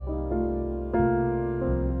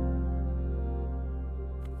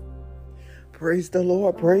Praise the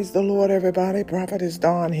Lord, everybody. Prophetess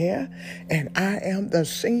Dawn here, and I am the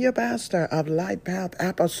senior pastor of Light Path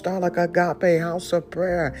Apostolic Agape House of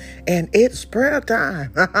Prayer, and it's prayer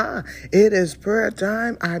time. It is prayer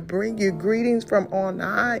time. I bring you greetings from on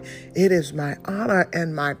high. It is my honor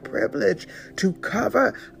and my privilege to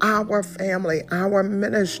cover our family, our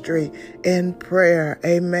ministry in prayer.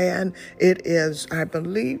 Amen. It is, I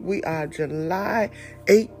believe we are July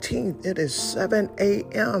 18th. It is 7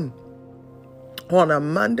 a.m. on a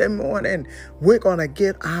Monday morning. We're going to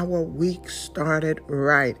get our week started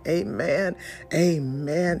right. Amen.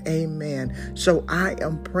 Amen. Amen. So I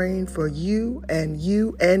am praying for you and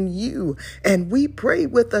you and you. And we pray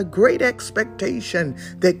with a great expectation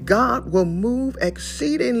that God will move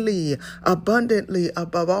exceedingly abundantly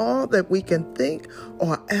above all that we can think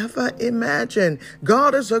or ever imagine.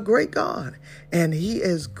 God is a great God, and He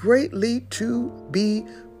is greatly to be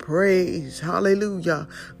praise. Hallelujah.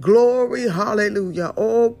 Glory. Hallelujah.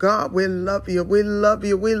 Oh God, we love you. We love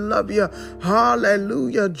you. We love you.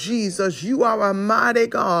 Hallelujah. Jesus, you are a mighty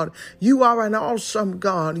God. You are an awesome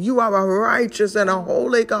God. You are a righteous and a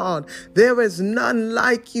holy God. There is none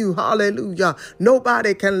like you. Hallelujah.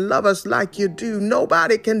 Nobody can love us like you do.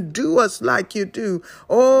 Nobody can do us like you do.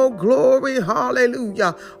 Oh, glory.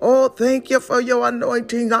 Hallelujah. Oh, thank you for your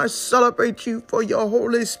anointing. I celebrate you for your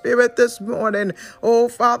Holy Spirit this morning. Oh,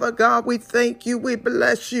 Father God, we thank you. We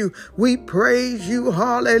bless you. We praise you.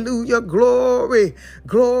 Hallelujah. Glory,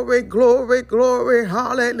 glory, glory, glory.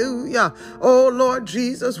 Hallelujah. Oh, Lord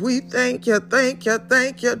Jesus, we thank you. Thank you.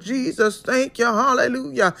 Thank you, Jesus. Thank you.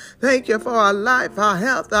 Hallelujah. Thank you for our life, our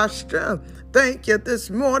health, our strength. Thank you this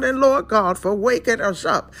morning, Lord God, for waking us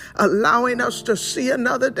up, allowing us to see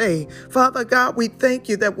another day. Father God, we thank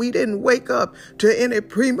you that we didn't wake up to any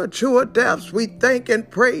premature deaths. We thank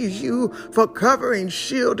and praise you for covering,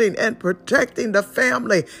 shielding, and protecting the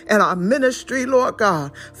family and our ministry, Lord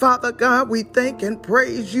God. Father God, we thank and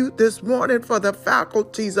praise you this morning for the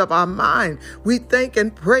faculties of our mind. We thank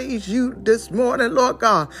and praise you this morning, Lord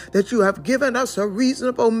God, that you have given us a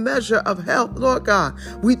reasonable measure of health, Lord God.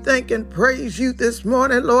 We thank and praise you this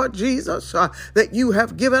morning, Lord Jesus, that you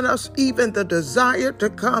have given us even the desire to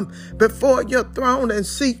come before your throne and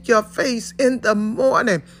seek your face in the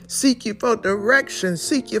morning. Seek you for direction,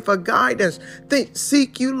 seek you for guidance,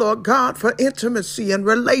 seek you, Lord God, for intimacy and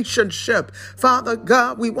relationship. Father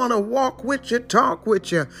God, we want to walk with you, talk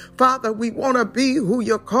with you. Father, we want to be who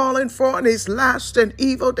you're calling for in these last and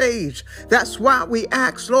evil days. That's why we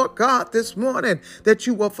ask, Lord God, this morning that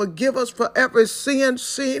you will forgive us for every sin,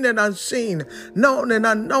 seen and unseen, known and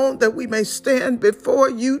unknown, that we may stand before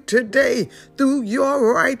you today through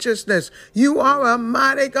your righteousness. You are a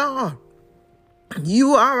mighty God.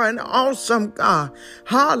 You are an awesome God.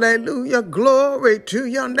 Hallelujah. Glory to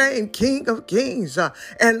your name, King of Kings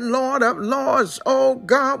and Lord of Lords. Oh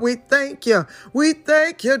God, we thank you. We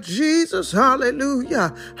thank you, Jesus.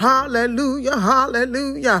 Hallelujah. Hallelujah.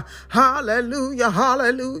 Hallelujah. Hallelujah.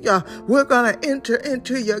 Hallelujah. We're going to enter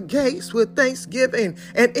into your gates with thanksgiving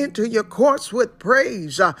and into your courts with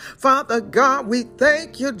praise. Father God, we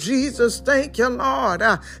thank you, Jesus. Thank you, Lord.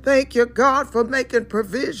 Thank you, God, for making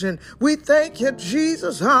provision. We thank you,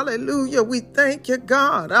 Jesus. Hallelujah. We thank you,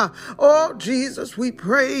 God. Oh, Jesus, we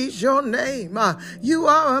praise your name. You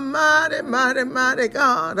are a mighty, mighty, mighty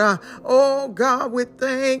God. Oh, God, we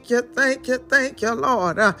thank you, thank you, thank you,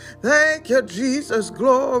 Lord. Thank you, Jesus.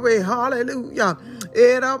 Glory. Hallelujah.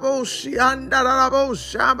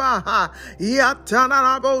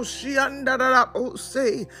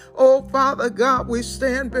 Oh, Father God, we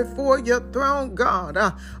stand before your throne,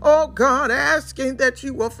 God. Oh, God, asking that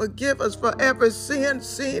you will forgive us for every sin,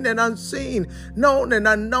 seen and unseen, known and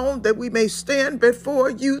unknown, that we may stand before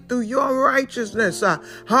you through your righteousness.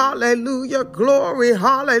 Hallelujah. Glory.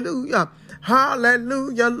 Hallelujah.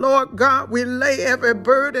 Hallelujah. Lord God, we lay every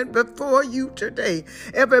burden before you today.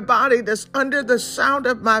 Everybody that's under the sound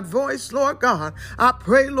of my voice, Lord God, I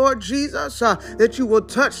pray, Lord Jesus, that you will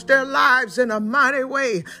touch their lives in a mighty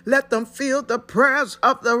way. Let them feel the prayers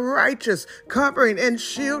of the righteous covering and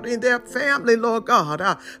shielding their family, Lord God.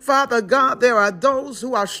 Father God, there are those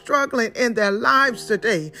who are struggling in their lives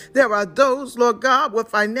today. There are those, Lord God, with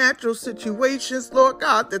financial situations, Lord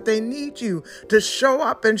God, that they need you to show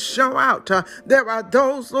up and show out. There are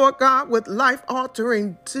those, Lord God, with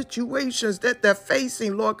life-altering situations that they're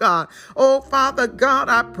facing, Lord God. Oh, Father God,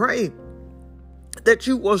 I pray that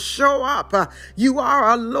you will show up. You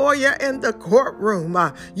are a lawyer in the courtroom.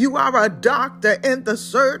 You are a doctor in the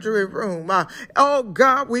surgery room. Oh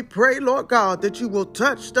God, we pray, Lord God, that you will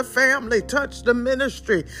touch the family, touch the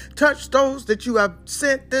ministry, touch those that you have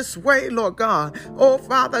sent this way, Lord God. Oh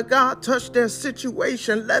Father God, touch their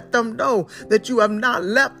situation. Let them know that you have not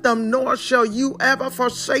left them, nor shall you ever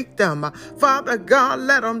forsake them. Father God,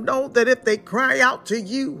 let them know that if they cry out to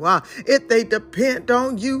you, if they depend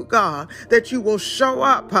on you, God, that you will show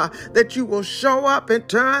up, that you will show up and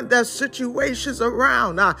turn their situations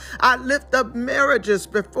around. I lift up marriages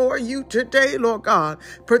before you today, Lord God.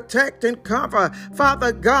 Protect and cover.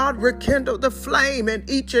 Father God, rekindle the flame in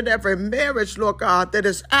each and every marriage, Lord God, that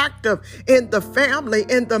is active in the family,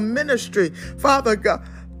 in the ministry. Father God,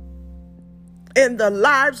 in the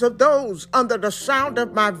lives of those under the sound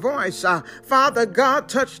of my voice. Father God,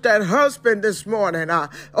 touch that husband this morning.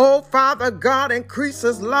 Oh, Father God, increase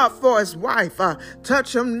his love for his wife.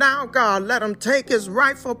 Touch him now, God. Let him take his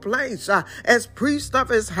rightful place as priest of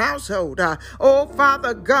his household. Oh,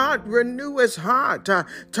 Father God, renew his heart.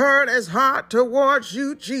 Turn his heart towards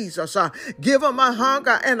you, Jesus. Give him a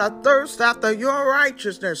hunger and a thirst after your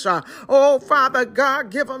righteousness. Oh, Father God,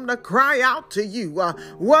 give him to cry out to you.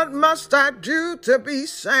 What must I do to be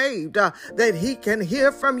saved? That he can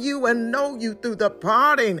hear from you and know you through the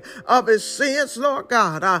parting of his sins, Lord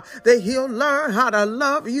God. That he'll learn how to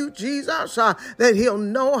love you, Jesus. That he'll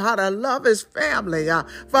know how to love his family.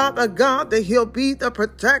 Father God, that he'll be the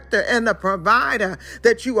protector and the provider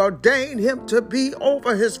that you ordained him to be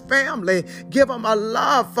over his family. Give him a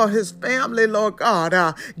love for his family, Lord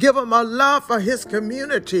God. Give him a love for his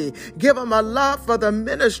community. Give him a love for the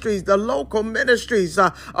ministries, the local ministries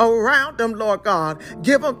around him, Lord God.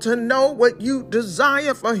 Give him to know what you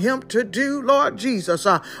desire for him to do, Lord Jesus.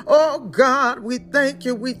 Oh God, we thank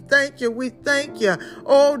you, we thank you, we thank you.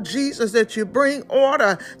 Oh Jesus, that you bring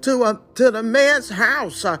order to the man's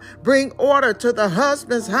house. Bring order to the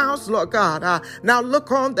husband's house, Lord God. Now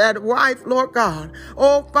look on that wife, Lord God.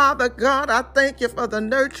 Oh Father God, I thank you for the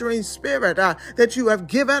nurturing spirit that you have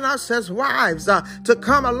given us as wives to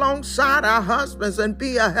come alongside our husbands and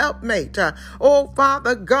be a helpmate. Oh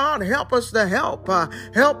Father God, help us to help.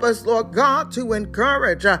 Help us, Lord God, to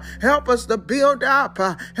encourage. Help us to build up.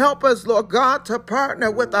 Help us, Lord God, to partner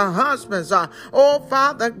with our husbands. Oh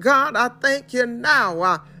Father God, I thank you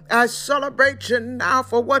now. I celebrate you now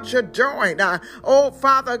for what you're doing. Oh,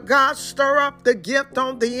 Father God, stir up the gift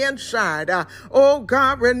on the inside. Oh,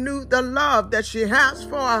 God, renew the love that she has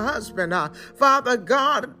for her husband. Father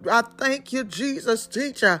God, I thank you, Jesus.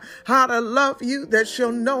 Teach her how to love you, that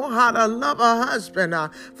she'll know how to love her husband.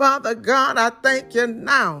 Father God, I thank you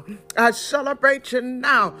now. I celebrate you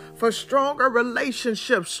now for stronger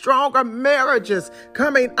relationships, stronger marriages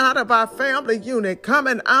coming out of our family unit,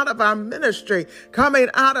 coming out of our ministry, coming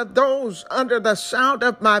out of those under the sound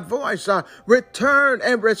of my voice. Return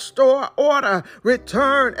and restore order,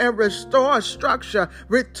 return and restore structure,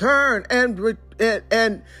 return and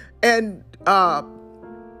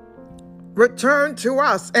return to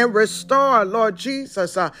us and restore, Lord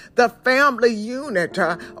Jesus, the family unit.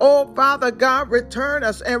 Oh, Father God, return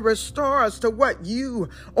us and restore us to what you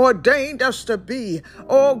ordained us to be.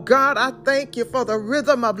 Oh, God, I thank you for the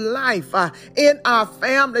rhythm of life in our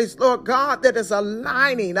families, Lord God, that is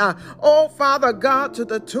aligning, oh, Father God, to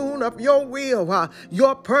the tune of your will,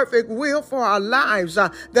 your perfect will for our lives,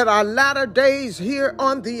 that our latter days here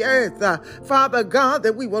on the earth, Father God,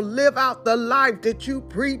 that we will live out the life that you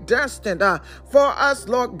predestined for us,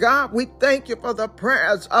 Lord God. We thank you for the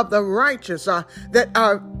prayers of the righteous that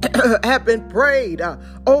have been prayed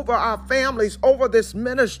over our families, over this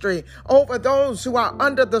ministry, over those who are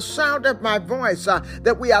under the sound of my voice,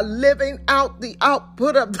 that we are living out the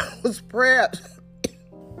output of those prayers.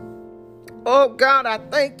 Oh God, I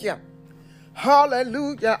thank you.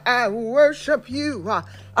 Hallelujah. I worship you.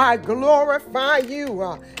 I glorify you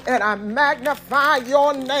and I magnify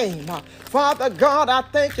your name. Father God, I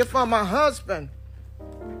thank you for my husband.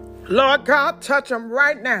 Lord God, touch him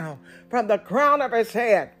right now from the crown of his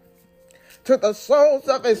head to the soles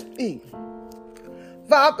of his feet.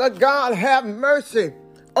 Father God, have mercy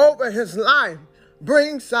over his life.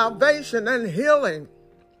 Bring salvation and healing.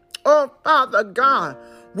 Oh, Father God,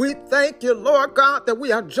 we thank you, Lord God, that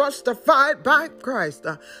we are justified by Christ.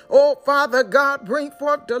 Oh, Father God, bring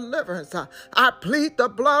forth deliverance. I plead the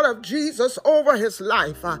blood of Jesus over his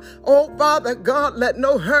life. Oh, Father God, let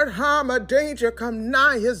no hurt, harm, or danger come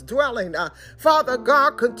nigh his dwelling. Father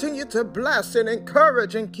God, continue to bless and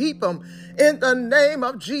encourage and keep him in the name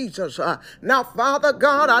of Jesus. Now, Father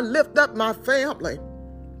God, I lift up my family.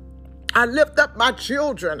 I lift up my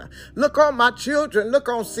children. Look on my children. Look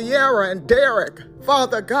on Sierra and Derek.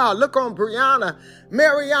 Father God, look on Brianna,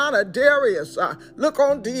 Mariana, Darius. Look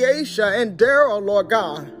on Deasha and Daryl, Lord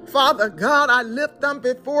God. Father God, I lift them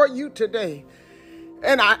before you today.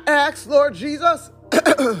 And I ask, Lord Jesus,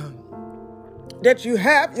 that you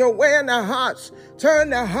have your way in their hearts. Turn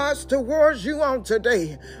their hearts towards you on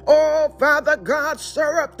today. Oh, Father God,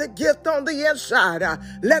 stir up the gift on the inside.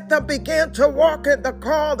 Let them begin to walk in the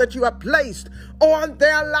call that you have placed on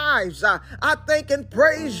their lives. I thank and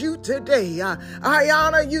praise you today. I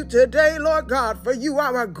honor you today, Lord God, for you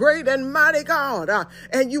are a great and mighty God,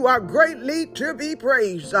 and you are greatly to be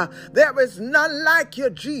praised. There is none like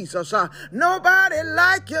you, Jesus. Nobody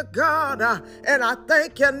like you, God. And I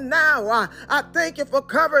thank you now. I thank you for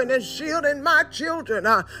covering and shielding my children.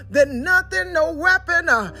 That nothing, no weapon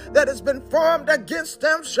that has been formed against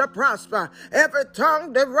them shall prosper. Every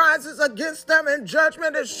tongue that rises against them in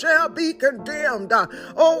judgment, it shall be condemned.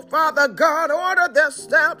 Oh, Father God, order their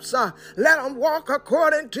steps. Let them walk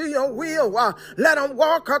according to your will. Let them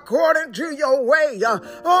walk according to your way.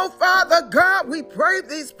 Oh, Father God, we pray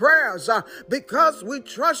these prayers because we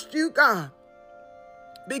trust you, God.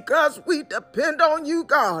 Because we depend on you,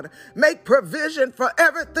 God. Make provision for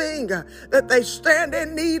everything that they stand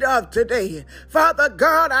in need of today. Father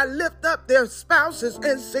God, I lift up their spouses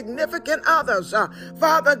and significant others.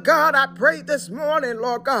 Father God, I pray this morning,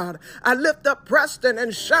 Lord God. I lift up Preston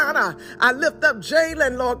and Shauna. I lift up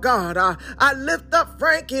Jalen, Lord God. I lift up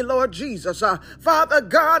Frankie, Lord Jesus. Father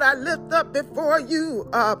God, I lift up before you,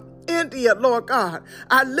 India, Lord God.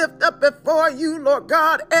 I lift up before you, Lord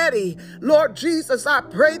God, Eddie. Lord Jesus, I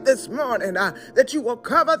pray this morning that you will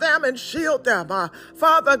cover them and shield them.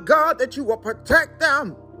 Father God, that you will protect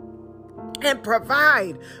them and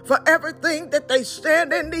provide for everything that they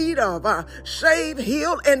stand in need of. Save,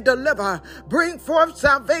 heal, and deliver. Bring forth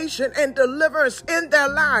salvation and deliverance in their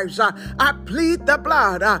lives. I plead the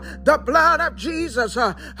blood of Jesus.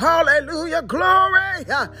 Hallelujah, glory.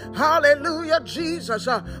 Hallelujah, Jesus.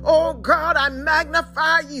 Oh God, I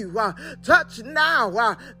magnify you. Touch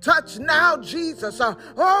now, Jesus.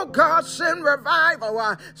 Oh God, send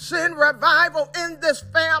revival. Send revival in this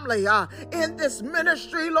family, in this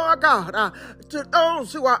ministry, Lord God. To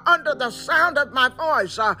those who are under the sound of my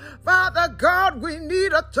voice. Father God, we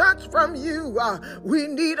need a touch from you. We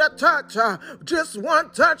need a touch. Just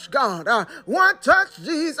one touch, God. One touch,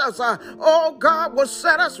 Jesus. Oh, God will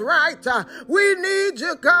set us right. We need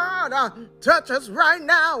you, God. Touch us right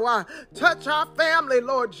now. Touch our family,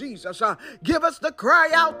 Lord Jesus. Give us to cry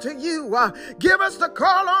out to you. Give us to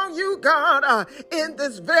call on you, God, in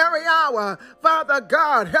this very hour. Father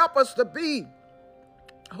God, help us to be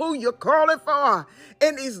who you're calling for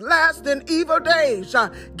in these last and evil days.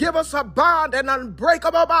 Give us a bond, an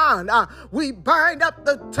unbreakable bond. We bind up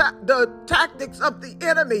the tactics of the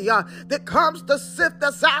enemy that comes to sift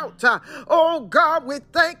us out. Oh God, we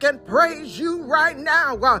thank and praise you right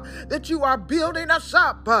now that you are building us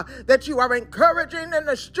up, that you are encouraging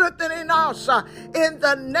and strengthening us in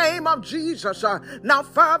the name of Jesus. Now,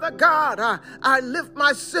 Father God, I lift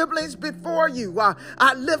my siblings before you.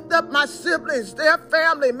 I lift up my siblings, their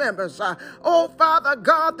family members. Oh, Father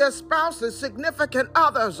God, their spouses, significant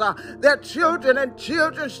others, their children and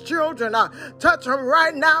children's children. Touch them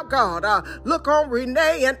right now, God. Look on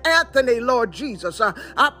Renee and Anthony, Lord Jesus.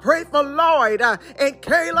 I pray for Lloyd and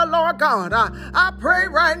Kayla, Lord God. I pray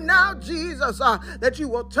right now, Jesus, that you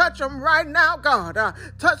will touch them right now, God.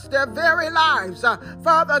 Touch their very lives.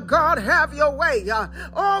 Father God, have your way.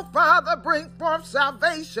 Oh, Father, bring forth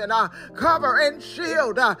salvation. Cover and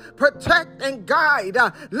shield. Protect and guide.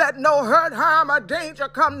 Let no hurt, harm, or danger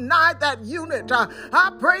come nigh that unit.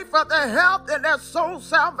 I pray for their health and their soul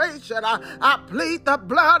salvation. I plead the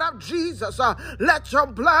blood of Jesus. Let your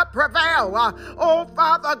blood prevail. Oh,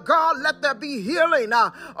 Father God, let there be healing.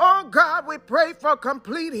 Oh, God, we pray for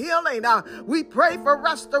complete healing. We pray for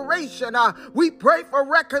restoration. We pray for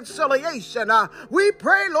reconciliation. We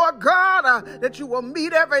pray, Lord God, that you will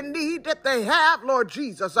meet every need that they have, Lord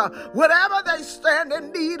Jesus. Whatever they stand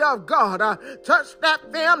in need of, God, touch that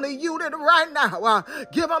family unit right now.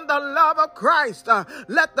 Give them the love of Christ.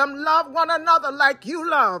 Let them love one another like you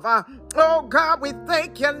love. Oh, God, we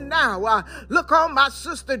thank you now. Look on my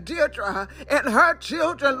sister Deirdre and her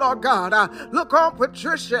children, Lord God. Look on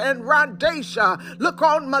Patricia and Rondasha. Look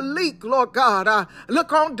on Malik, Lord God.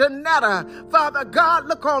 Look on Danetta. Father God,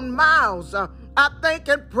 look on Miles. I thank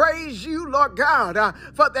and praise you, Lord God,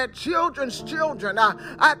 for their children's children.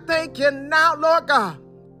 I thank you now, Lord God,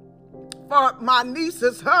 for my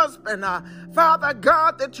niece's husband. Father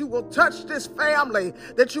God, that you will touch this family,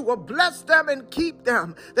 that you will bless them and keep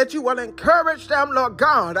them, that you will encourage them, Lord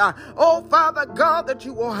God. Oh, Father God, that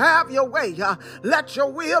you will have your way. Let your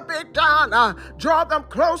will be done. Draw them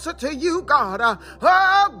closer to you, God.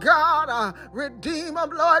 Oh, God, redeem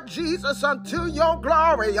them, Lord Jesus, unto your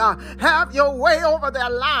glory. Have your way over their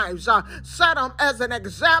lives. Set them as an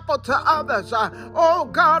example to others. Oh,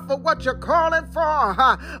 God, for what you're calling for.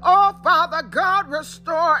 Oh, Father God,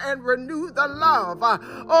 restore and renew the love,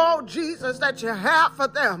 oh Jesus, that you have for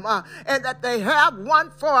them, and that they have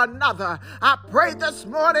one for another. I pray this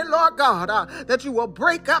morning, Lord God, that you will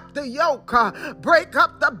break up the yoke, break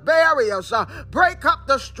up the barriers, break up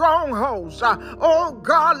the strongholds. Oh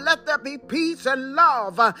God, let there be peace and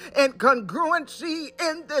love and congruency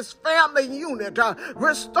in this family unit.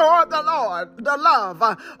 Restore the love.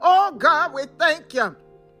 Oh God, we thank you.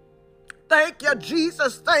 Thank you,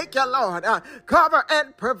 Jesus. Thank you, Lord. Cover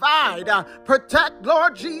and provide. Protect,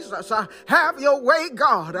 Lord Jesus. Have your way,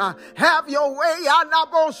 God. Have your way.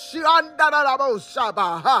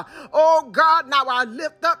 Oh, God, now I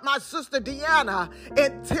lift up my sister Deanna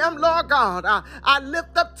and Tim, Lord God. I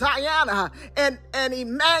lift up Tiana and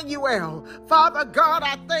Emmanuel. Father God,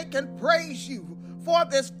 I thank and praise you for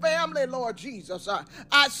this family, Lord Jesus.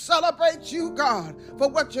 I celebrate you, God, for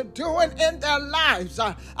what you're doing in their lives.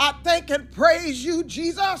 I thank and praise you,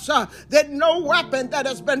 Jesus, that no weapon that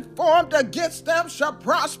has been formed against them shall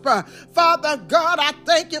prosper. Father God, I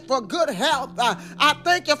thank you for good health. I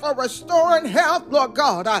thank you for restoring health, Lord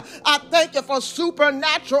God. I thank you for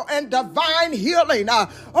supernatural and divine healing.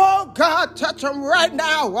 Oh God, touch them right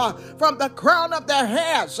now from the crown of their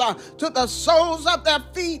heads to the soles of their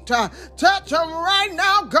feet. Touch them right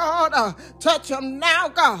now, God. Touch them now,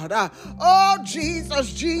 God. Oh,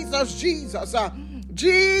 Jesus, Jesus, Jesus.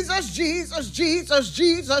 Jesus, Jesus, Jesus,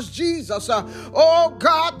 Jesus, Jesus. Oh,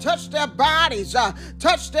 God, touch their bodies,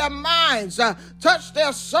 touch their minds, touch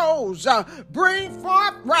their souls. Bring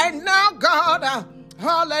forth right now, God.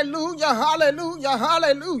 Hallelujah, hallelujah,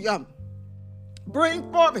 hallelujah.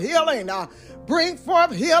 Bring forth healing. Bring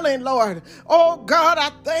forth healing, Lord. Oh, God,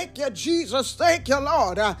 I thank you, Jesus. Thank you,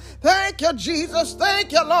 Lord. Thank you, Jesus.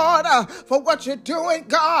 Thank you, Lord, for what you're doing,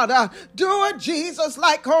 God. Do it, Jesus,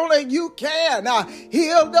 like only you can.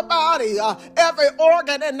 Heal the body. Every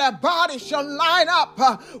organ in the body shall line up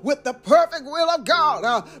with the perfect will of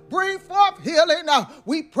God. Bring forth healing.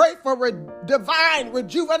 We pray for divine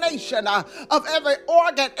rejuvenation of every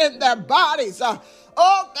organ in their bodies.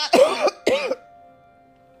 Oh, God.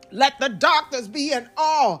 Let the doctors be in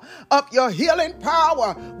awe of your healing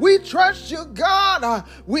power. We trust you, God.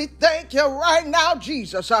 We thank you right now,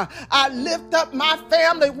 Jesus. I lift up my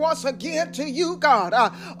family once again to you, God.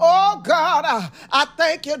 Oh, God, I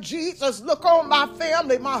thank you, Jesus. Look on my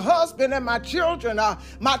family, my husband and my children,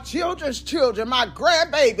 my children's children, my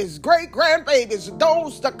grandbabies, great-grandbabies,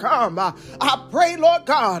 those to come. I pray, Lord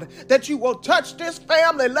God, that you will touch this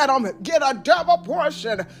family. Let them get a double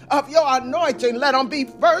portion of your anointing. Let them be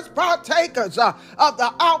first partakers of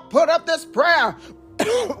the output of this prayer.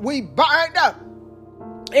 We bind up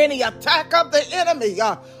any attack of the enemy.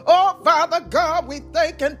 Oh, Father God, we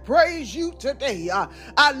thank and praise you today.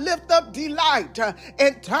 I lift up Delight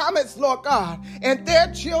and Thomas, Lord God, and their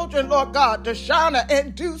children, Lord God, Deshauna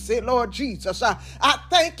and Ducey, Lord Jesus. I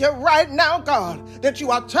thank you right now, God, that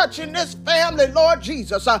you are touching this family, Lord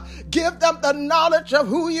Jesus. Give them the knowledge of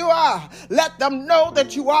who you are. Let them know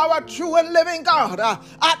that you are a true and living God.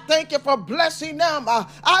 I thank you for blessing them.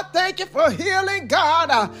 I thank you for healing, God.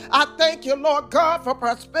 I thank you, Lord God, for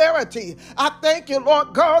prosperity. I thank you,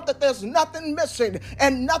 Lord God, that there's nothing missing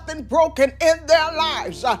and nothing broken in their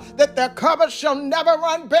lives, that their cupboard shall never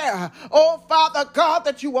run bare. Oh, Father God,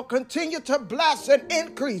 that you will continue to bless and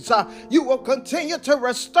increase. You will continue to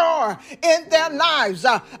restore in their lives.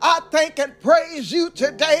 I thank and praise you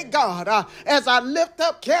today, God, as I lift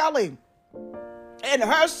up Kelly and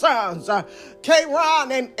her sons,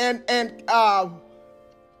 Kayron and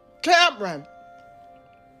Cameron.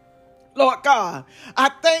 Lord God,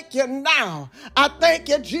 I thank you now. I thank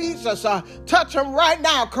you, Jesus. Touch them right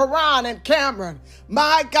now, Karan and Cameron.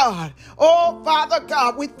 My God. Oh, Father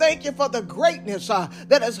God, we thank you for the greatness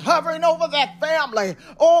that is hovering over that family.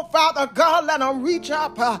 Oh, Father God, let them reach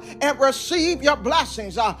up and receive your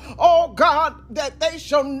blessings. Oh, God, that they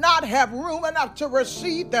shall not have room enough to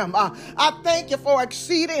receive them. I thank you for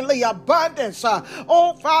exceedingly abundance.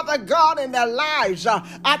 Oh, Father God, in their lives.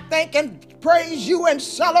 I thank and praise you and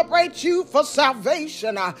celebrate you for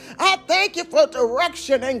salvation. I thank you for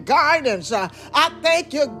direction and guidance. I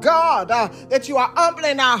thank you, God, that you are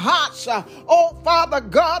humbling our hearts, oh Father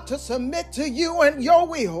God, to submit to you and your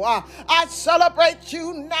will. I celebrate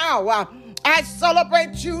you now. I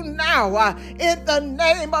celebrate you now in the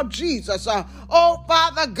name of Jesus. Oh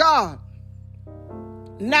Father God,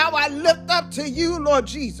 now I lift up to you, Lord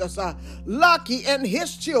Jesus, Lucky and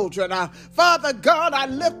his children. Father God, I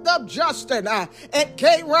lift up Justin and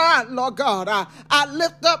K-Ron, Lord God. I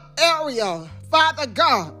lift up Ariel, Father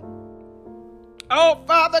God. Oh,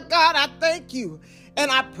 Father God, I thank you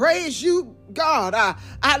and I praise you, God.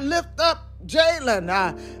 I lift up Jalen.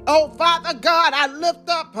 Oh, Father God, I lift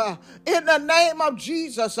up in the name of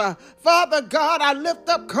Jesus. Father God, I lift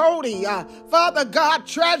up Cody. Father God,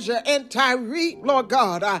 Treasure and Tyreek, Lord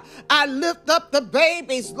God. I lift up the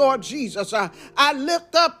babies, Lord Jesus. I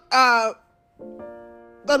lift up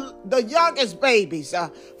the youngest babies.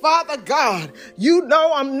 Father God, you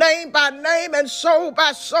know them name by name and soul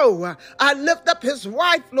by soul. I lift up his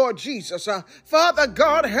wife, Lord Jesus. Father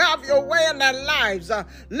God, have your way in their lives.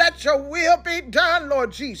 Let your will be done,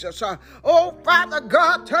 Lord Jesus. Oh, Father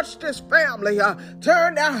God, touch this family.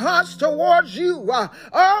 Turn their hearts towards you.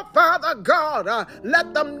 Oh, Father God,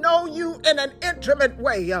 let them know you in an intimate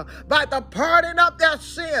way by the pardon of their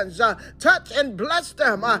sins. Touch and bless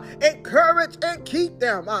them. Encourage and keep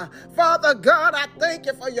them. Father God, I thank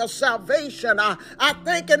you for your salvation. I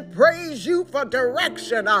thank and praise you for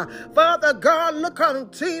direction. Father God, look on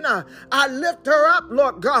Tina. I lift her up,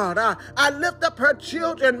 Lord God. I lift up her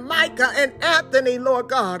children, Micah and Anthony, Lord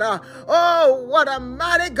God. Oh, what a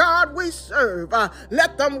mighty God we serve.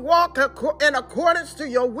 Let them walk in accordance to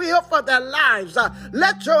your will for their lives.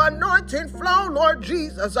 Let your anointing flow, Lord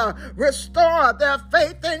Jesus. Restore their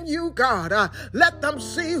faith in you, God. Let them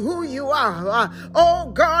see who you are.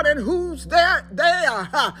 Oh, God, and who they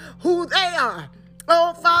are.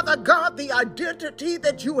 Oh, Father God, the identity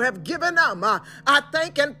that you have given them, I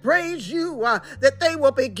thank and praise you that they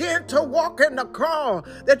will begin to walk in the call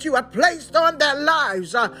that you have placed on their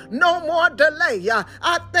lives. No more delay.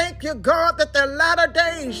 I thank you, God, that their latter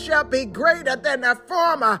days shall be greater than their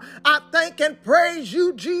former. I thank and praise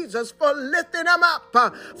you, Jesus, for lifting them up,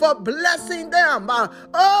 for blessing them.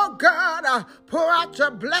 Oh, God, pour out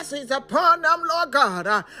your blessings upon them, Lord God.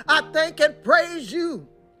 I thank and praise you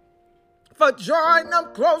for drawing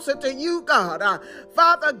them closer to you, God.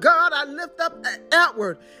 Father God, I lift up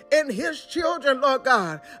Edward and his children, Lord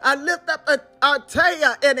God. I lift up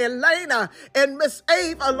Taya and Elena and Miss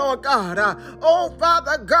Ava, Lord God. Oh,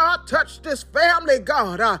 Father God, touch this family,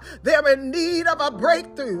 God. They're in need of a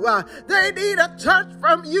breakthrough. They need a touch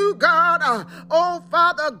from you, God. Oh,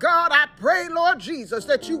 Father God, I pray, Lord Jesus,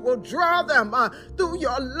 that you will draw them through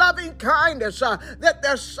your loving kindness, that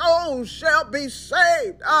their souls shall be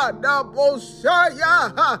saved.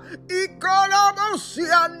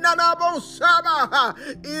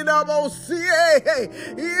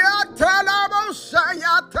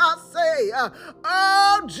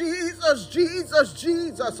 Oh, Jesus, Jesus,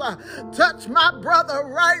 Jesus. Touch my brother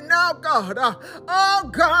right now, God. Oh,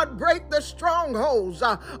 God, break the strongholds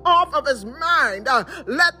off of his mind.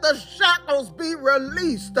 Let the shackles be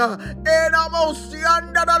released. Let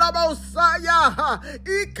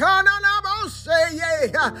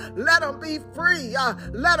him be free.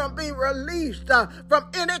 Let him be released from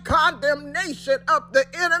any condemnation of the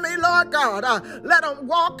enemy, Lord God. Let him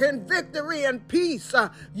walk in victory and peace,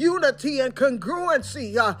 unity and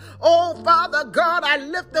congruency. Oh, Father God, I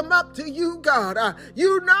lift him up to you, God.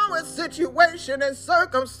 You know his situation and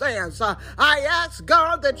circumstance. I ask,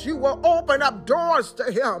 God, that you will open up doors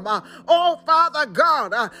to him. Oh, Father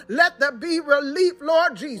God, let there be relief,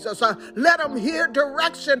 Lord Jesus. Let him hear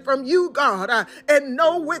direction from you, God, and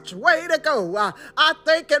know which way to go. I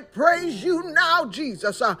thank and praise you now,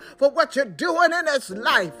 Jesus, for what you're doing in his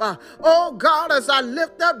life. Oh, God, as I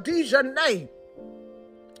lift up Dejanay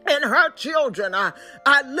and her children, I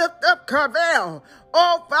lift up Carvel.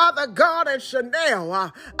 Oh, Father God, and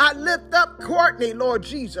Chanel. I lift up Courtney, Lord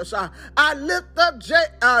Jesus. I lift up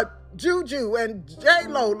Juju and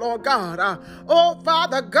J-Lo, Lord God. Oh,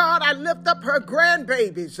 Father God, I lift up her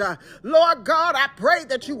grandbabies. Lord God, I pray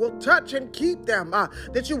that you will touch and keep them,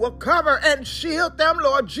 that you will cover and shield them,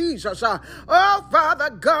 Lord Jesus. Oh,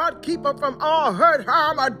 Father God, keep them from all hurt,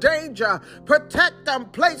 harm, or danger. Protect them,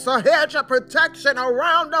 place a hedge of protection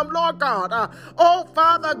around them, Lord God. Oh,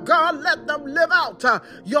 Father God, let them live out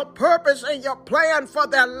your purpose and your plan for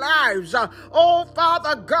their lives. Oh,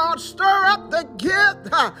 Father God, stir up the gift.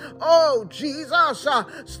 Oh, Jesus,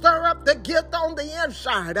 stir up the gift on the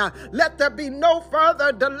inside. Let there be no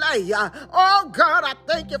further delay. Oh, God, I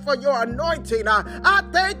thank you for your anointing. I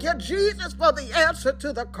thank you, Jesus, for the answer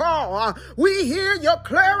to the call. We hear your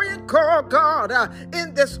clarion call, God,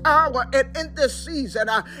 in this hour and in this season.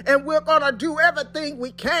 And we're going to do everything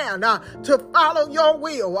we can to follow your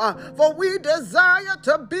will. For we desire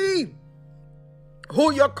to be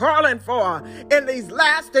who you're calling for in these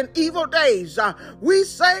last and evil days. We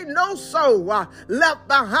say no soul left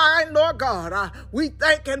behind, Lord God. We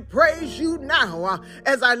thank and praise you now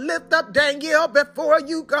as I lift up Danielle before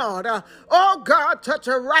you, God. Oh, God, touch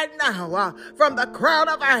her right now from the crown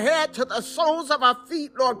of her head to the soles of her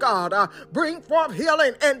feet, Lord God. Bring forth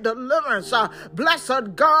healing and deliverance. Bless her,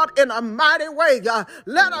 God, in a mighty way.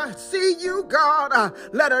 Let her see you, God.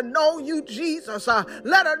 Let her know you, Jesus.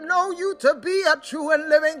 Let her know you to be a true and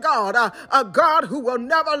living God, a God who will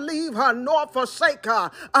never leave her nor forsake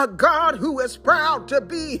her, a God who is proud to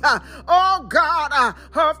be, oh God,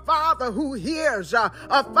 her Father who hears, a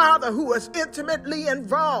Father who is intimately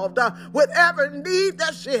involved with every need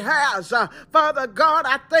that she has. Father God,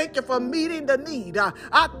 I thank you for meeting the need.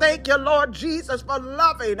 I thank you, Lord Jesus, for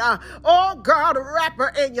loving. Oh God, wrap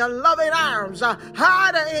her in your loving arms.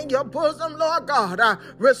 Hide her in your bosom, Lord God.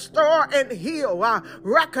 Restore and heal,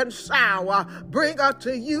 reconcile, bring her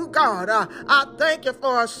to you, God. I thank you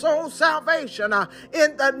for a soul salvation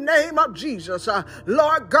in the name of Jesus.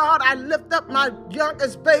 Lord God, I lift up my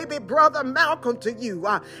youngest baby brother Malcolm to you,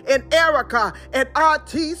 and Erica and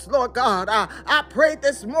Artis, Lord God. I pray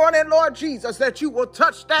this morning, Lord Jesus, that you will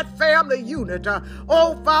touch that family unit.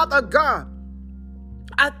 Oh, Father God,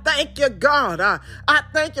 I thank you, God. I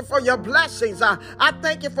thank you for your blessings. I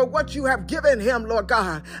thank you for what you have given him, Lord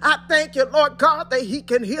God. I thank you, Lord God, that he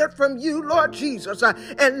can hear from you, Lord Jesus,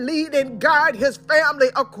 and lead and guide his family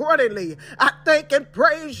accordingly. I thank and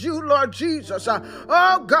praise you, Lord Jesus.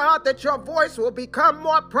 Oh, God, that your voice will become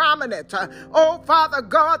more prominent. Oh, Father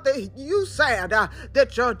God, that you said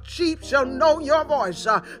that your sheep shall know your voice.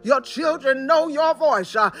 Your children know your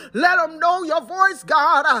voice. Let them know your voice,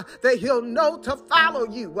 God, that he'll know to follow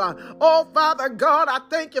you. Oh, Father God, I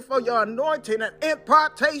thank you for your anointing and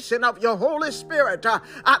impartation of your Holy Spirit.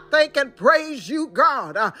 I thank and praise you,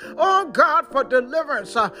 God. Oh, God, for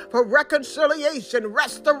deliverance, for reconciliation,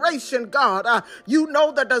 restoration, God. You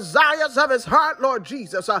know the desires of his heart, Lord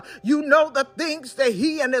Jesus. You know the things that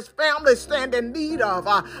he and his family stand in need of.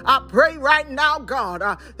 I pray right now, God,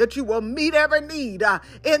 that you will meet every need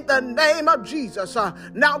in the name of Jesus.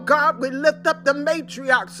 Now, God, we lift up the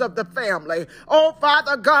matriarchs of the family. Oh,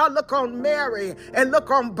 Father God, look on Mary and look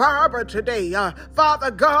on Barbara today. Father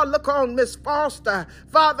God, look on Miss Foster.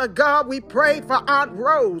 Father God, we pray for Aunt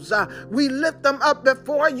Rose. We lift them up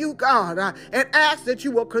before you, God, and ask that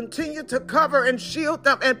you will continue to cover and shield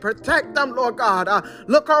them and protect them, Lord God.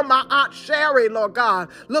 Look on my Aunt Sherry, Lord God.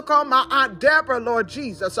 Look on my Aunt Deborah, Lord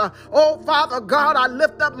Jesus. Oh, Father God, I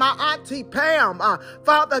lift up my Auntie Pam.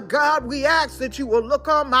 Father God, we ask that you will look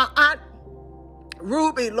on my Aunt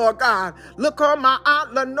Ruby, Lord God. Look on my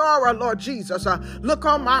Aunt Lenora, Lord Jesus. Look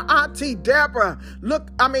on my Auntie Deborah.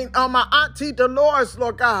 On my Auntie Dolores,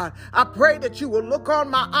 Lord God. I pray that you will look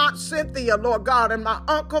on my Aunt Cynthia, Lord God, and my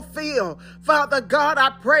Uncle Phil. Father God,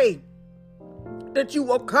 I pray that you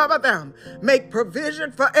will cover them, make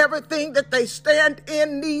provision for everything that they stand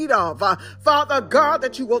in need of. Father God,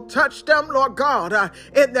 that you will touch them, Lord God,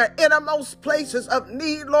 in their innermost places of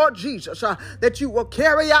need, Lord Jesus, that you will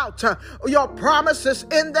carry out your promises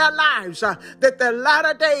in their lives, that their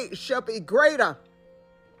latter days shall be greater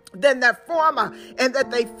than their former, and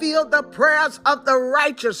that they feel the prayers of the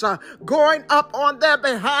righteous going up on their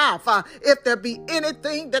behalf. If there be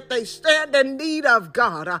anything that they stand in need of,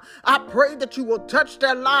 God, I pray that you will touch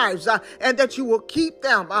their lives and that you will keep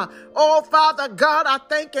them. Oh, Father God, I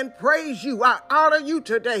thank and praise you. I honor you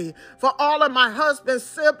today for all of my husband's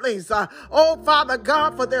siblings. Oh, Father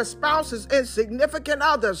God, for their spouses and significant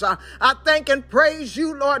others. I thank and praise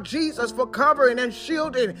you, Lord Jesus, for covering and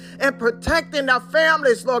shielding and protecting their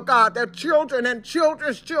families, Lord God, their children and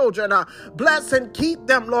children's children. Bless and keep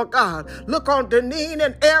them, Lord God. Look on Deneen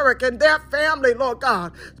and Eric and their family, Lord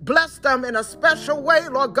God. Bless them in a special way,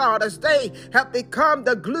 Lord God, as they have become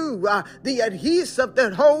the glue, the adhesive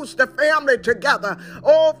that holds the family together.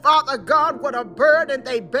 Oh, Father God, what a burden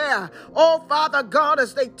they bear. Oh, Father God,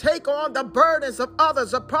 as they take on the burdens of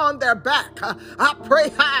others upon their back. I pray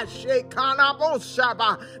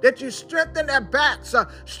that you strengthen their backs,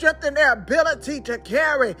 strengthen their ability to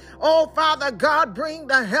carry glory. Oh, Father God, bring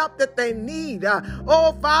the help that they need.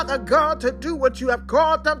 Oh, Father God, to do what you have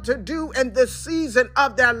called them to do in this season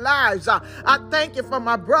of their lives. I thank you for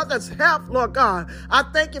my brother's health, Lord God. I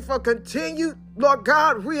thank you for continued, Lord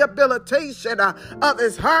God, rehabilitation of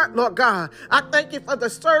his heart, Lord God. I thank you for the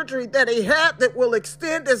surgery that he had that will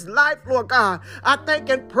extend his life, Lord God. I thank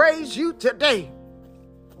and praise you today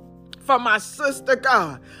for my sister,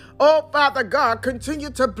 God. Oh, Father God,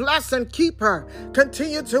 continue to bless and keep her.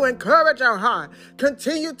 Continue to encourage her heart.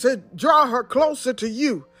 Continue to draw her closer to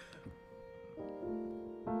you.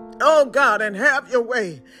 Oh, God, and have your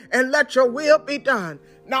way and let your will be done.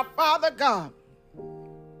 Now, Father God,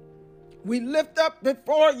 we lift up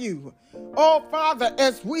before you, oh, Father,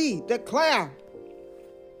 as we declare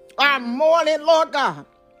our morning, Lord God,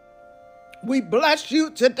 we bless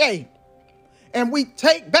you today. And we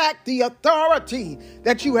take back the authority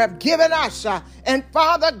that you have given us. And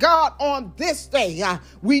Father God, on this day,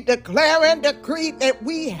 we declare and decree that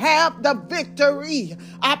we have the victory.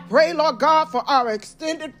 I pray, Lord God, for our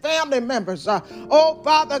extended family members. Oh,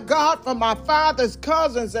 Father God, for my father's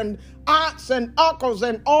cousins and aunts and uncles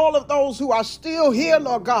and all of those who are still here,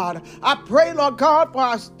 Lord God. I pray, Lord God, for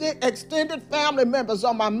our extended family members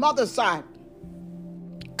on my mother's side,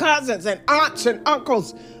 cousins and aunts and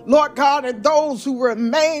uncles, Lord God, and those who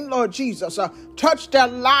remain, Lord Jesus, touch their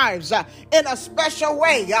lives in a special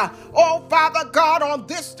way. Oh, Father God, on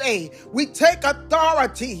this day, we take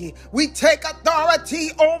authority. We take authority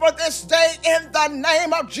over this day in the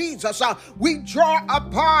name of Jesus. We draw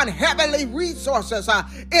upon heavenly resources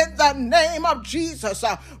in the name of Jesus.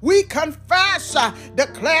 We confess,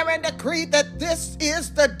 declare and decree that this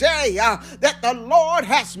is the day that the Lord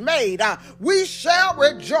has made. We shall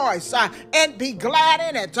rejoice and be glad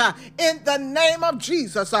in it. In the name of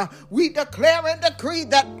Jesus, we declare and decree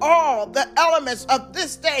that all the elements of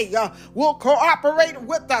this day will cooperate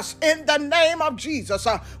with us. In the name of Jesus,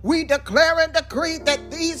 we declare and decree that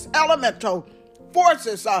these elemental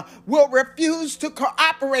forces will refuse to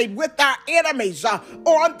cooperate with our enemies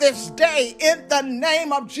on this day. In the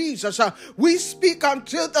name of Jesus, we speak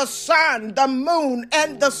unto the sun, the moon,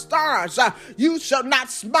 and the stars. You shall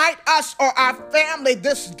not smite us or our family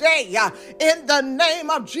this day. In the name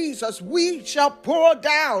of Jesus, we shall pull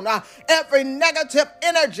down every negative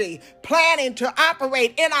energy planning to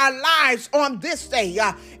operate in our lives on this day.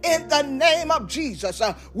 In the name of Jesus,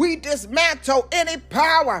 we dismantle any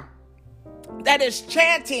power that is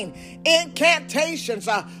chanting incantations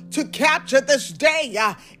to capture this day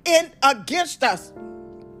in against us.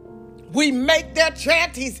 We make their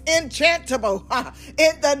chantings enchantable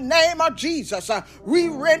in the name of Jesus. We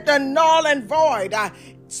render null and void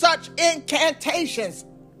such incantations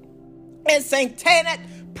and satanic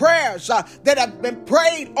prayers that have been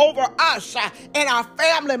prayed over us and our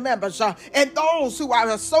family members and those who are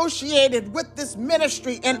associated with this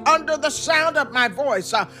ministry and under the sound of my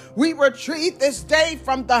voice. We retrieve this day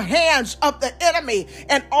from the hands of the enemy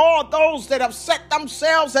and all those that have set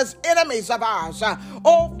themselves as enemies of ours.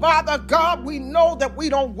 Oh, Father God, we know that we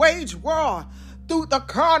don't wage war through the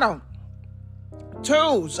carnal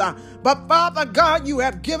tools. But Father God, you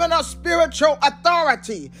have given us spiritual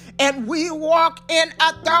authority and we walk in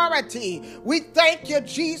authority. We thank you,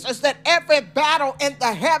 Jesus, that every battle in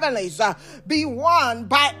the heavenlies be won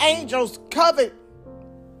by angels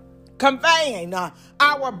conveying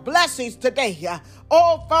our blessings today.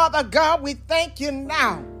 Oh, Father God, we thank you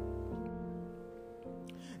now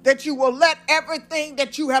that you will let everything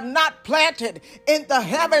that you have not planted in the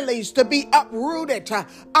heavenlies to be uprooted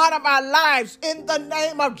out of our lives in the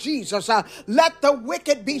name of Jesus. Let the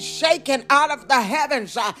wicked be shaken out of the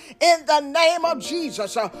heavens in the name of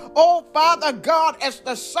Jesus. Oh, Father God, as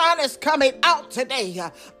the sun is coming out today,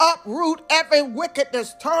 uproot every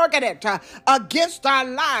wickedness targeted against our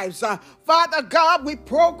lives. Father God, we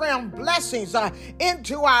program blessings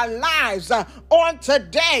into our lives on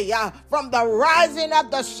today, from the rising of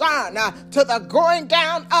the sun to the going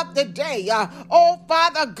down of the day. Oh,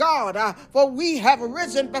 Father God, for we have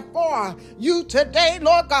risen before you today,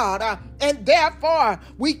 Lord God, and therefore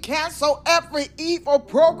we cancel every evil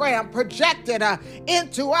program projected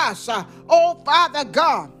into us. Oh, Father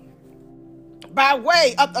God, by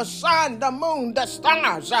way of the sun, the moon, the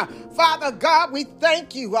stars. Father God, we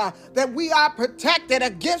thank you that we are protected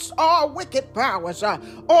against all wicked powers.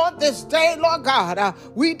 On this day, Lord God,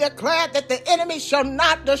 we declare that the enemy shall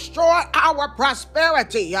not destroy our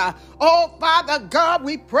prosperity. Oh, Father God,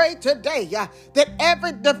 we pray today that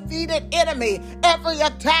every defeated enemy, every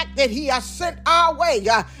attack that he has sent our way,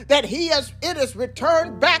 that it is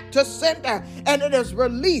returned back to sender and it is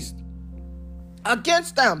released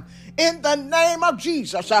against them in the name of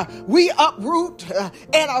Jesus. We uproot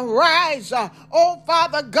and arise, oh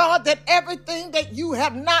Father God, that everything that you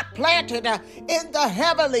have not planted in the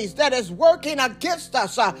heavenlies that is working against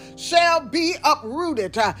us shall be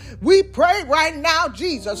uprooted. We pray right now,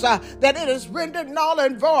 Jesus, that it is rendered null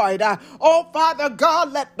and void. Oh Father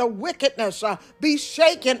God, let the wickedness be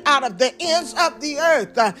shaken out of the ends of the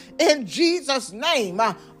earth in Jesus' name.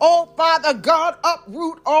 Oh Father God,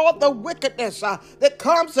 uproot all the wickedness that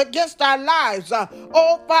comes against our lives.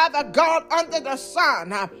 Oh Father God, under the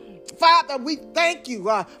sun. Father, we thank you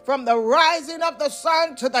from the rising of the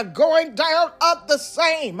sun to the going down of the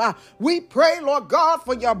same. We pray, Lord God,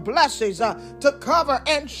 for your blessings to cover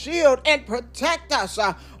and shield and protect us.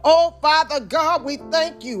 Oh, Father God, we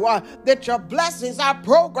thank you that your blessings are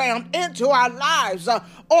programmed into our lives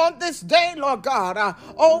on this day, Lord God.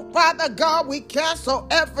 Oh, Father God, we cancel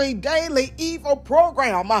every daily evil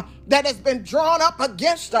program that has been drawn up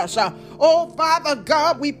against us. Oh, Father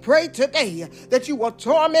God, we pray today that you will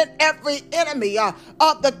torment every enemy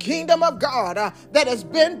of the kingdom of God that has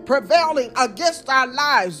been prevailing against our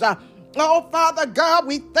lives. Oh, Father God,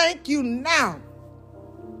 we thank you now.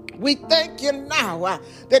 We thank you now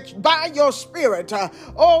that by your spirit,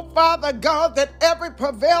 oh Father God, that every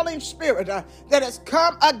prevailing spirit that has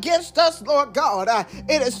come against us, Lord God,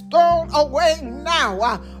 it is thrown away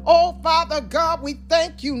now. Oh Father God, we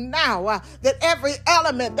thank you now that every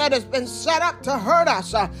element that has been set up to hurt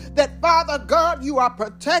us, that Father God, you are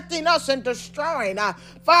protecting us and destroying.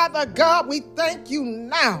 Father God, we thank you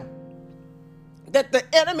now that the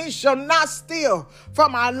enemy shall not steal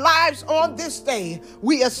from our lives on this day.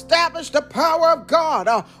 We establish the power of God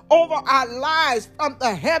over our lives from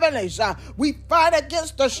the heavenlies. We fight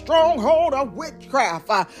against the stronghold of witchcraft,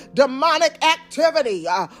 demonic activity,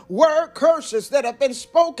 word curses that have been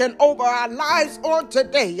spoken over our lives on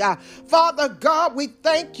today. Father God, we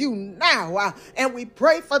thank you now, and we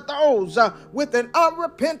pray for those with an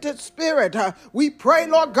unrepentant spirit. We pray,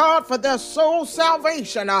 Lord God, for their soul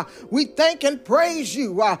salvation. We thank and praise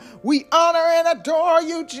you. We honor and adore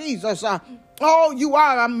you, Jesus. Oh, you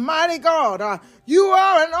are a mighty God. You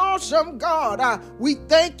are an awesome God. We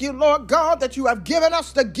thank you, Lord God, that you have given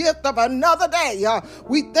us the gift of another day.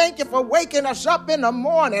 We thank you for waking us up in the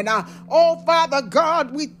morning. Oh, Father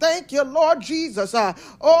God, we thank you, Lord Jesus.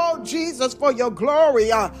 Oh, Jesus, for your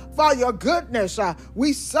glory, for your goodness.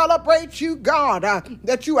 We celebrate you, God,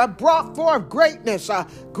 that you have brought forth greatness,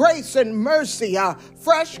 grace and mercy,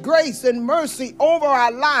 fresh grace and mercy over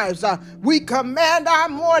our lives. We command our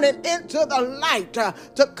morning into the light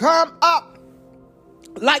to come up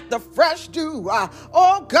like the fresh dew.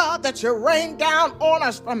 Oh God, that you rain down on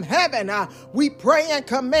us from heaven. We pray and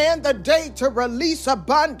command the day to release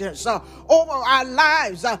abundance over our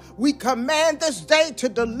lives. We command this day to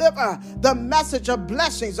deliver the message of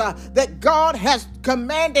blessings that God has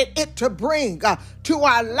commanded it to bring to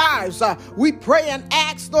our lives. We pray and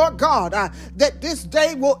ask, Lord God, that this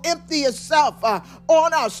day will empty itself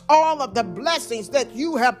on us, all of the blessings that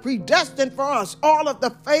you have predestined for us, all of the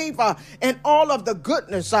favor and all of the goodness.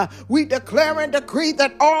 We declare and decree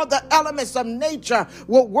that all the elements of nature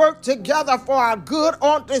will work together for our good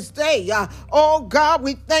on this day. Oh God,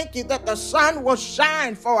 we thank you that the sun will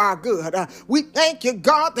shine for our good. We thank you,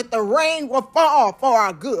 God, that the rain will fall for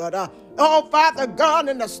our good. Oh, Father God,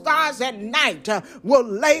 and the stars at night will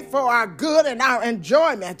lay for our good and our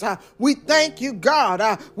enjoyment. We thank you,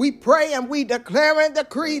 God. We pray and we declare and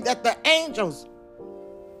decree that the angels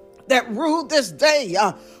that rule this day,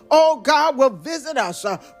 oh God, will visit us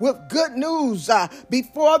with good news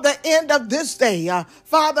before the end of this day.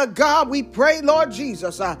 Father God, we pray, Lord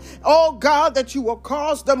Jesus, oh God, that you will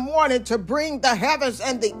cause the morning to bring the heavens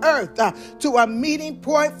and the earth to a meeting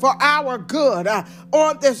point for our good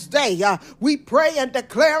on this day. We pray and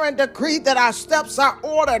declare and decree that our steps are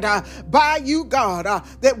ordered by you, God,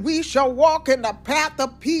 that we shall walk in the path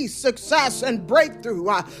of peace, success, and breakthrough.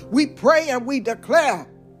 We pray and we declare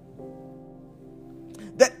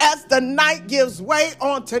that as the night gives way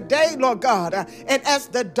on today, Lord God, and as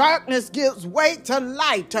the darkness gives way to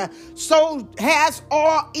light, so has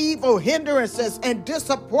all evil hindrances and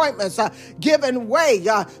disappointments given way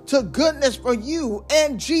to goodness for you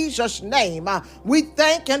in Jesus' name. We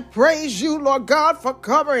thank and praise you, Lord God, for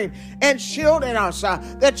covering and shielding us,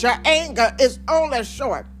 that your anger is only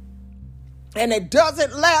short and it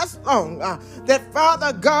doesn't last long. That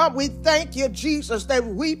Father God, we thank you, Jesus, that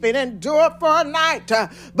weeping endure for a night,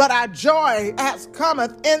 but our joy has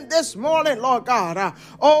cometh in this morning, Lord God.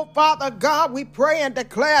 Oh, Father God, we pray and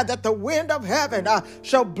declare that the wind of heaven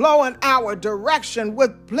shall blow in our direction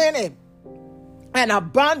with plenty and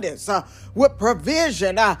abundance with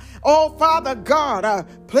provision. Oh, Father God,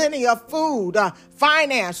 plenty of food,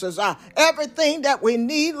 finances, everything that we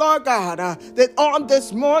need, Lord God, that on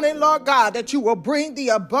this morning, Lord God, that you will bring the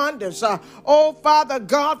abundance, oh, Father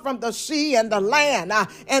God, from the sea and the land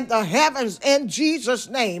and the heavens in Jesus'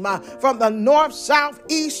 name, from the north, south,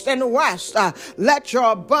 east, and west. Let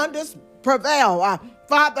your abundance prevail.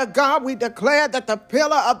 Father God, we declare that the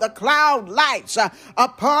pillar of the cloud lights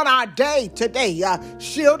upon our day today,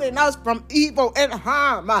 shielding us from evil and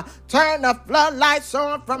harm. Turn the floodlights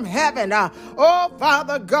on from heaven. Oh,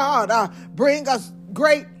 Father God, bring us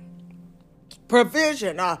great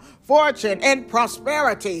provision, fortune, and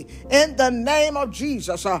prosperity. In the name of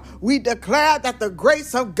Jesus, we declare that the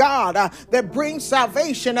grace of God that brings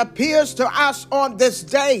salvation appears to us on this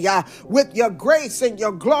day with your grace and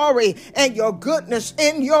your glory and your goodness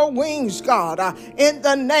in your wings, God. In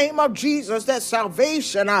the name of Jesus, that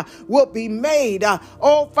salvation will be made,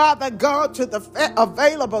 oh Father God, to the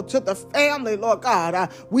available to the family, Lord God.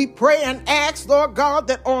 We pray and ask, Lord God,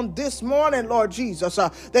 that on this morning, Lord Jesus,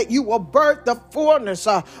 that you will birth the fullness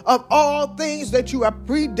of all things that you have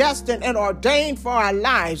predestined and ordained for our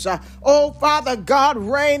lives. Oh, Father God,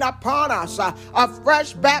 rain upon us a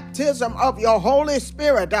fresh baptism of your Holy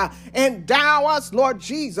Spirit. Endow us, Lord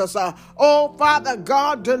Jesus. Oh, Father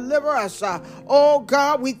God, deliver us. Oh,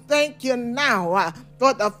 God, we thank you now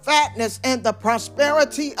for the fatness and the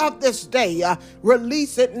prosperity of this day.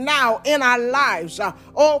 Release it now in our lives.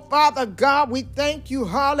 Oh, Father God, we thank you.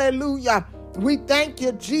 Hallelujah. We thank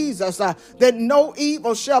you, Jesus, that no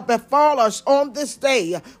evil shall befall us on this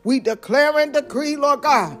day. We declare and decree, Lord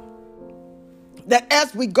God, that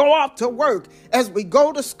as we go off to work, as we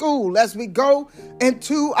go to school, as we go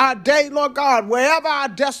into our day, Lord God, wherever our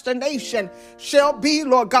destination shall be,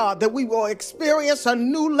 Lord God, that we will experience a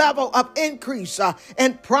new level of increase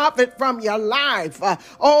and profit from your life.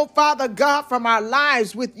 Oh, Father God, from our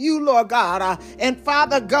lives with you, Lord God. And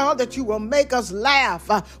Father God, that you will make us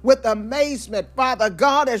laugh with amazement, Father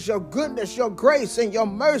God, as your goodness, your grace, and your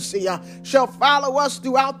mercy shall follow us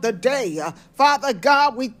throughout the day. Father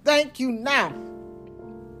God, we thank you now.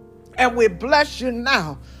 And we bless you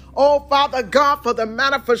now. Oh, Father God, for the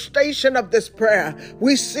manifestation of this prayer.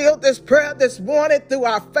 We seal this prayer this morning through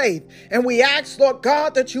our faith. And we ask, Lord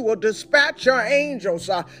God, that you will dispatch your angels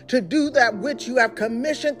to do that which you have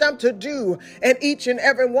commissioned them to do in each and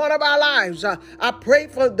every one of our lives. I pray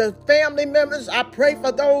for the family members. I pray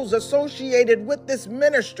for those associated with this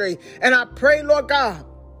ministry. And I pray, Lord God,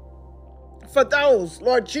 for those,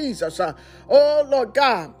 Lord Jesus, oh, Lord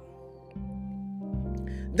God,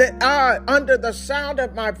 that are under the sound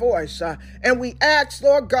of my voice. And we ask,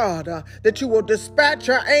 Lord God, that you will dispatch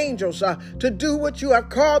your angels to do what you have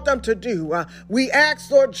called them to do. We ask,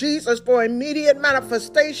 Lord Jesus, for immediate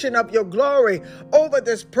manifestation of your glory over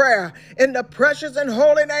this prayer. In the precious and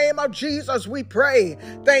holy name of Jesus, we pray.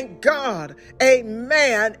 Thank God.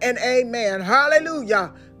 Amen and amen.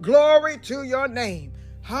 Hallelujah. Glory to your name.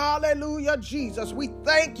 Hallelujah, Jesus. We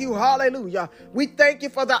thank you. Hallelujah. We thank you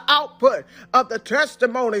for the output of the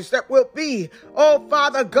testimonies that will be, oh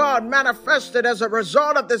Father God, manifested as a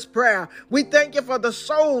result of this prayer. We thank you for the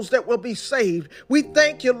souls that will be saved. We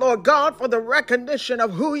thank you, Lord God, for the recognition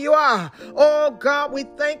of who you are. Oh God, we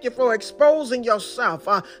thank you for exposing yourself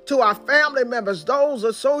to our family members, those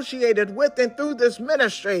associated with and through this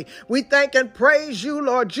ministry. We thank and praise you,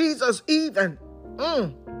 Lord Jesus, even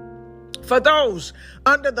for those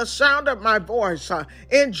under the sound of my voice,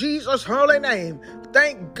 in Jesus' holy name.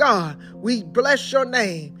 Thank God. We bless your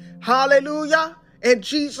name. Hallelujah. In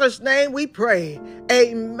Jesus' name we pray.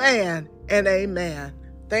 Amen and amen.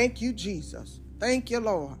 Thank you, Jesus. Thank you,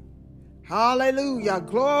 Lord. Hallelujah.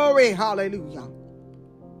 Glory. Hallelujah.